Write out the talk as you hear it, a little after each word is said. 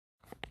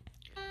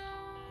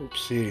Hope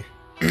City.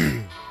 Y'all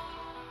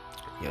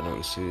know what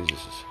this is. This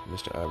is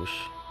Mr. Irish.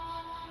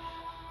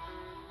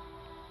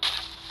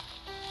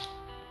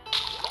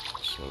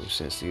 So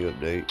since the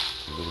update,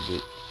 a little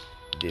bit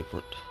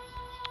different.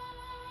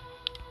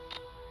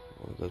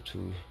 We'll go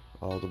to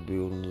all the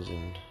buildings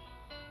and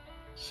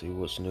see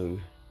what's new.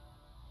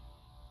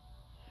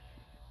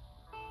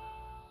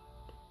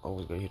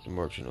 Always gotta hit the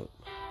merchant up.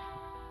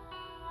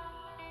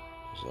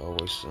 There's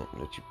always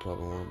something that you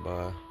probably want to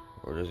buy,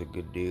 or there's a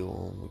good deal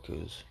on,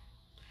 because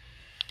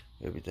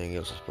everything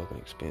else is fucking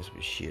expensive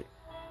as shit.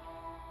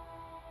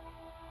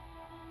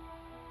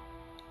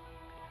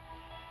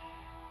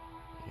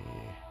 Yeah.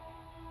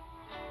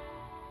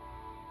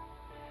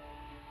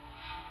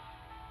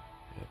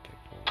 I paid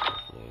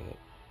 $45 for that.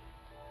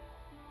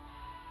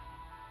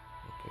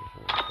 I paid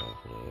 $45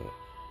 for that.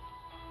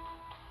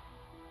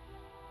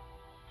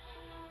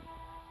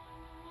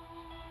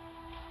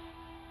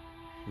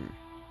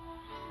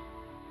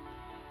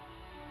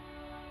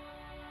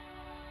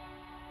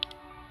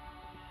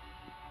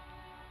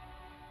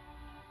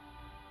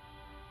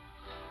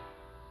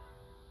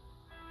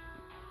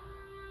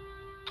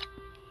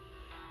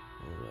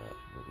 Alright,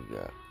 what we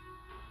got?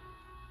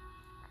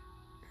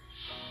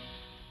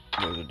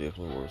 Those are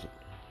definitely worth it.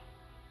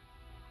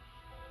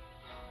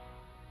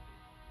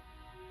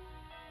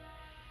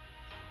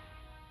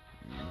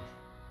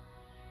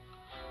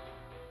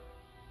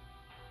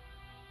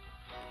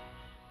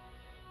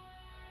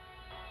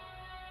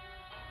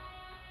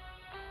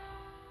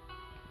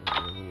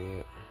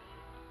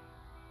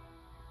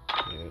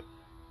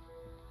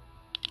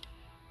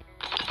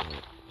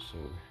 So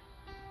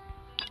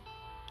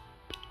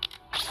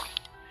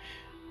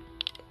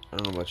I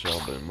don't know about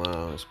y'all, but in my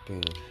honest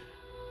opinion,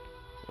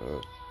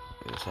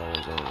 it's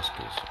always honest,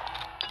 because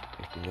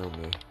if you know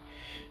me,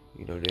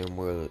 you know damn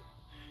well that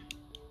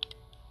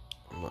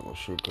I'm not gonna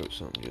sugarcoat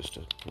something just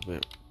to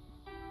prevent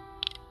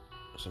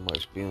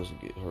somebody's feelings to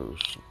get hurt or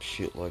some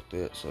shit like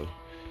that. So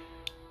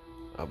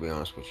I'll be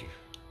honest with you,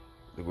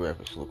 the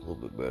graphics look a little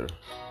bit better,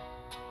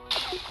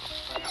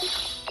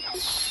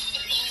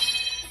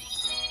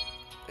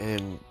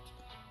 and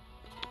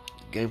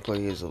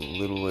gameplay is a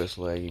little less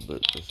laggy,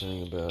 but the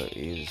thing about it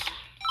is,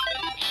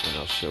 and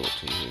I'll show it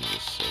to you in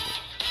just a second.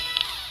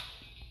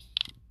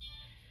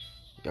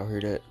 Y'all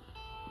hear that?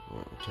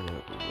 Alright, we'll turn it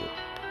up a little bit.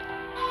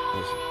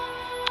 Listen.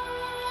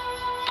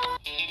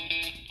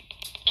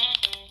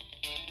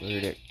 Y'all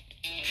hear that?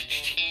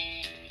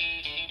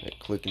 That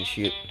clicking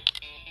shit?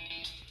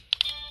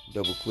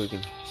 Double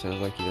clicking. Sounds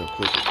like you done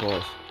clicked it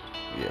twice.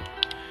 Yeah.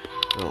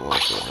 I don't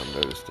like that. I've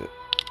noticed it.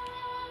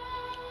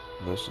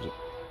 Most of the, a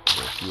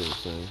few other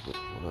things, but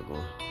we're not going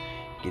to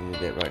get into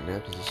that right now,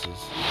 because this is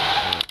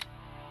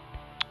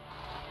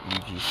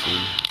UGC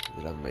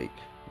that I make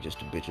just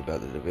to bitch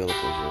about the developers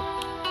or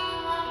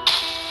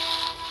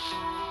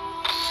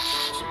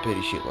some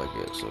petty shit like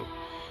that. So,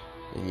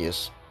 and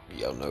yes,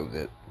 y'all know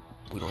that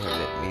we don't have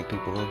that many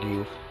people on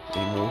guild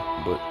anymore,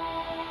 but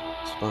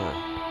it's fine.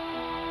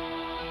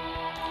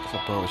 So I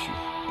promise you,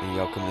 and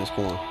y'all come in this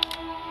corner,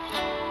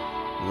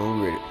 you're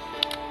gonna regret it.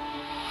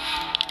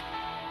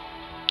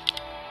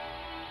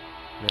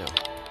 Now,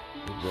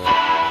 we've got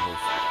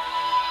almost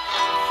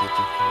 50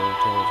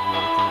 avatars and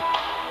everything.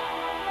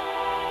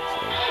 So,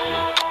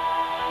 yeah,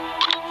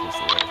 since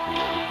the last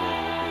video, we've grown a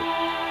little bit.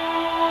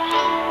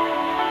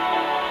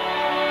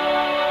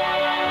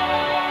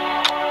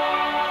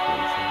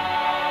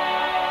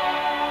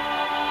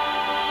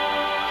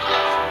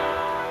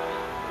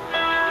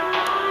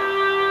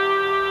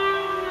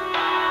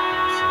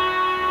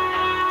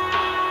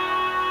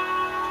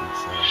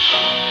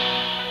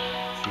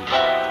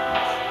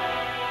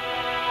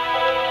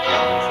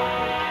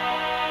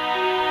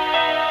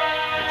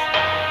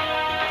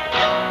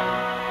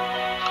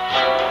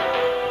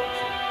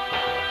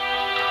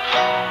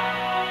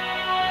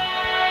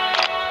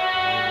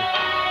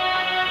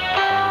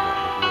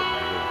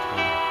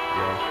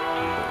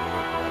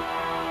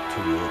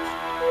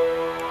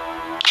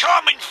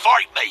 Come and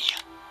fight me!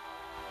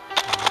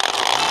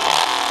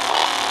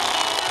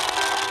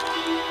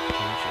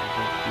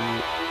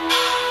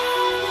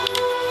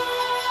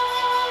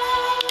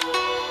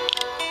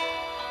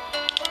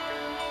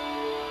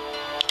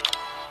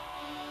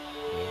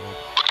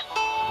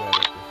 Got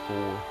it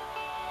before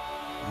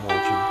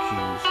marching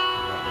queues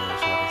right now,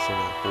 so I can send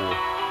out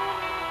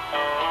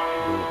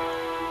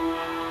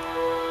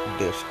 4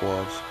 death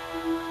squads.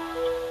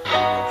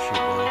 Shit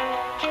down.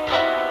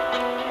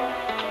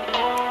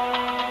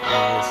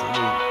 Listen,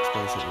 let me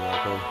explain something real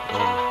quick.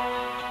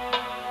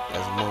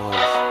 As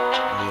mods,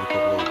 me and a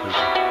couple other people, we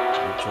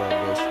try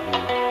our best to do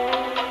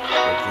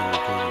everything we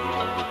can to get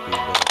all good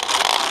feedback.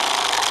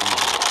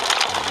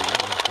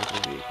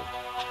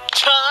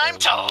 Time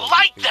to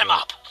light them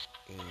up!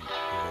 And,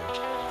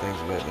 things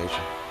of that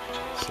nature.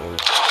 So,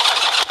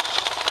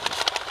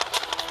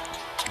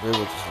 very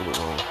much just a little bit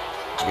long.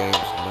 The game's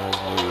not as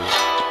new as,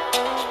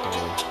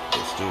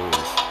 it still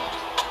is.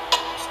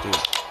 Still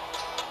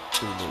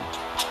pretty new.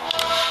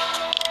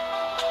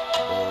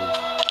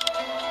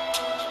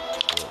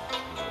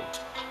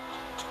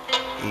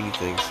 Bugs,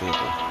 anything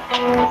simple.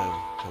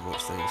 How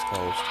much things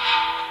cost,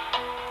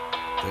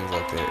 things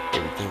like that.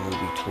 Everything will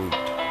be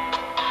tweaked.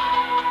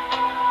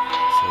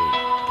 So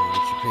don't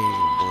get your pennies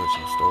in a bunch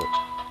and start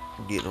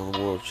getting on the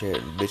world chat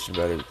and bitching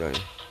about everything.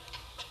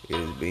 It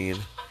is being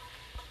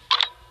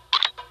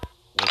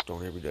worked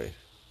on every day.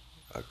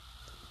 I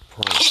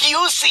promise.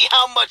 You see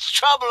how much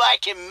trouble I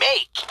can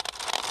make.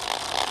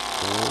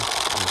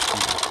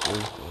 I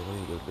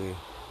need to go to bed.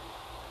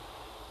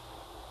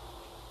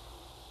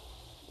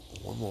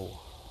 One more.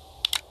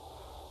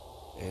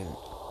 And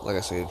like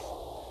I said,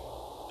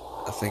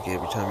 I think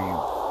every time you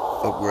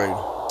upgrade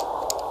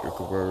your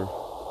converter,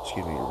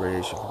 your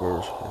radiation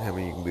converters, and how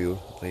many you can build,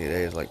 I think it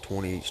adds like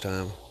 20 each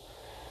time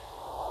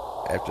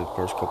after the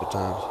first couple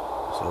times.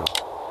 So,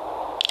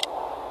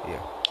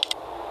 yeah.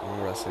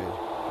 Remember what I said,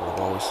 what I've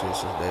always said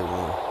since day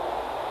one,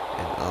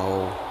 and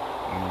all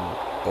you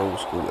old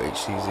school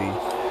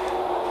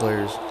HCZ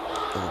players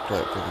on the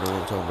platform know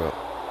what I'm talking about.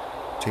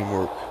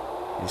 Teamwork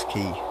is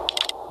key.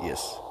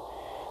 Yes.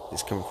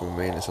 It's coming from a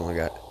man that's only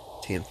got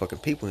 10 fucking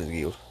people in his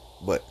guild,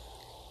 but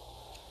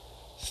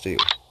still,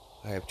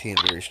 I have 10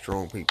 very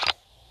strong people,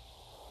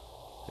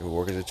 and we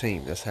work as a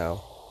team. That's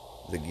how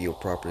the guild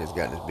property has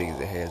gotten as big as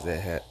it has.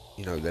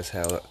 That's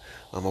how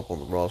I'm up on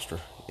the roster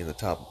in the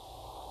top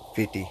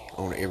 50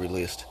 on every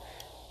list.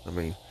 I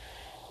mean,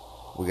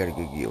 we got a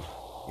good guild.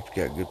 If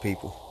you got good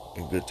people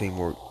and good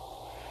teamwork,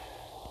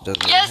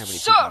 doesn't matter how many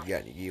people you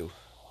got in your guild,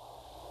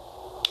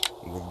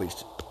 you're gonna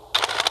beast it.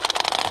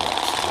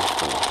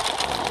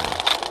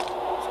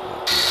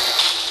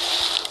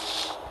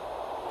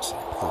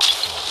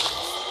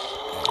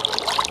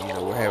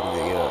 We're having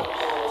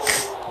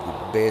the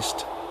best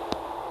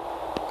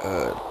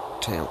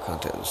town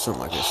contest or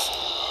something like this.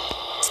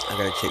 I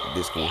gotta check the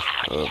Discord.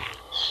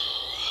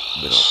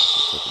 Been off for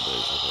a couple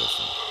days. I've had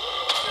some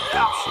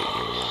dumb shit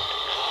going on,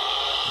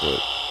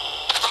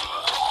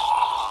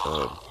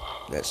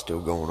 but that's still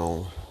going on.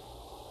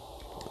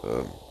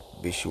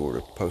 Be sure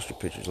to post your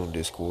pictures on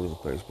Discord and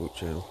the Facebook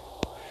channel.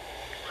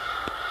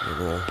 And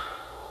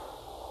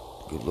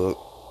good luck.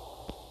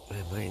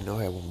 Man, I ain't know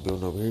I have one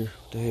building over here.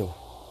 What the hell?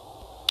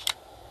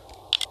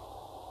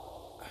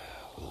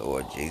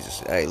 Lord Jesus.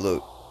 Hey,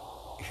 look.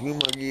 If you in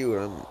my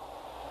guild,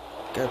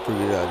 got a pretty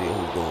good idea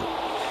who's going.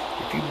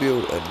 If you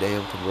build a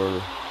damn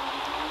converter,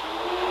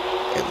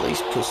 at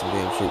least put some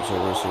damn troops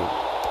over there, so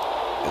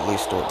at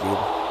least start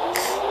building.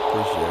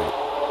 Appreciate it.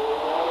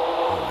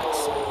 Alright,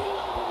 so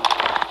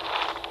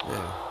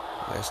now,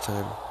 last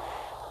time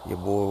your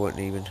boy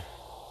wasn't even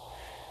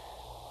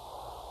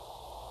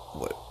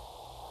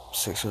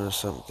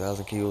 600-something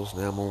thousand kills.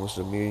 Now I'm almost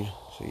a million.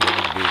 So yeah,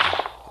 I'm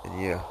busy. And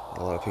yeah,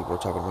 a lot of people are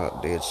talking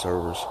about dead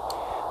servers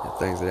and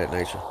things of that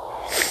nature.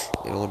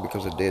 It only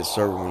becomes a dead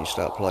server when you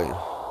stop playing.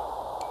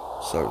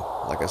 So,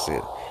 like I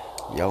said,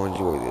 y'all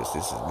enjoy this.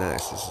 This is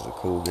nice. This is a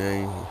cool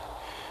game.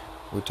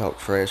 We talk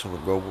trash on the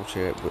global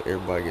chat, but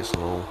everybody gets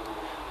along.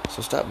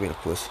 So stop being a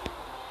pussy.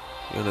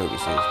 You know what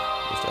this is.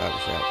 Mr.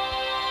 Irish out.